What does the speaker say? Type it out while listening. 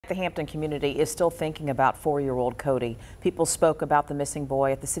the Hampton community is still thinking about 4-year-old Codi. People spoke about the missing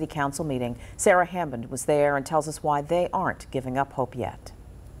boy at the city council meeting. Sarah Hammond was there and tells us why they aren't giving up hope yet.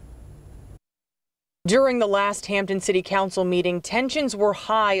 During the last Hampton City Council meeting, tensions were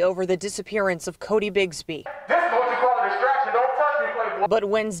high over the disappearance of Codi Bigsby. This is what you call a distraction. Don't touch me, playboy. But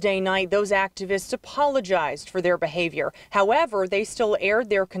Wednesday night, those activists apologized for their behavior. However, they still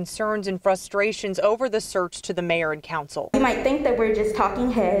aired their concerns and frustrations over the search to the mayor and council. You might think that we're just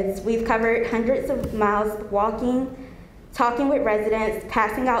talking heads. We've covered hundreds of miles walking, talking with residents,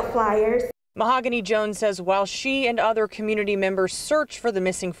 passing out flyers. Mahogany Jones says while she and other community members search for the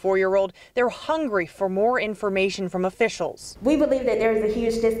missing 4-year-old, they're hungry for more information from officials. We believe that there is a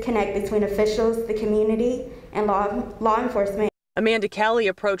huge disconnect between officials, the community, and law enforcement. Amanda Kelly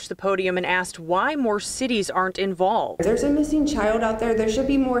approached the podium and asked why more cities aren't involved. There's a missing child out there. There should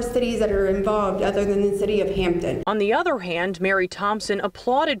be more cities that are involved other than the city of Hampton. On the other hand, Mary Thompson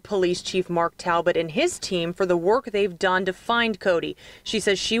applauded Police Chief Mark Talbot and his team for the work they've done to find Codi. She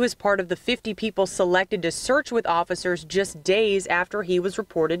says she was part of the 50 people selected to search with officers just days after he was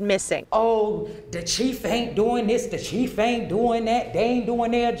reported missing. Oh, the chief ain't doing this, the chief ain't doing that, they ain't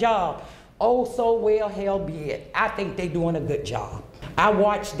doing their job. Oh, so well, hell be it. I think they're doing a good job. I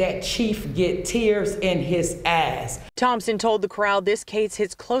watched that chief get tears in his eyes. Thompson told the crowd this case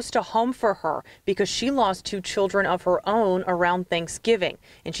hits close to home for her because she lost 2 children of her own around Thanksgiving.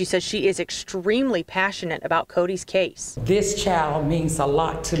 And she says she is extremely passionate about Codi's case. This child means a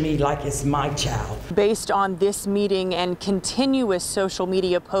lot to me, like it's my child. Based on this meeting and continuous social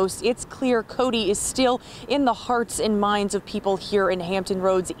media posts, it's clear Codi is still in the hearts and minds of people here in Hampton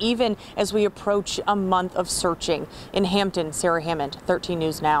Roads, even as we approach a month of searching. In Hampton, Sarah Hammond, 13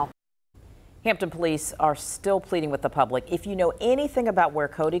 News Now. Hampton police are still pleading with the public. If you know anything about where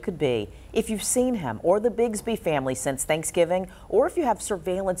Codi could be, if you've seen him or the Bigsby family since Thanksgiving, or if you have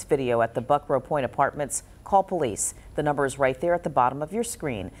surveillance video at the Buckrow Point Apartments, call police. The number is right there at the bottom of your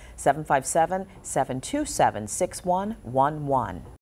screen, 757-727-6111.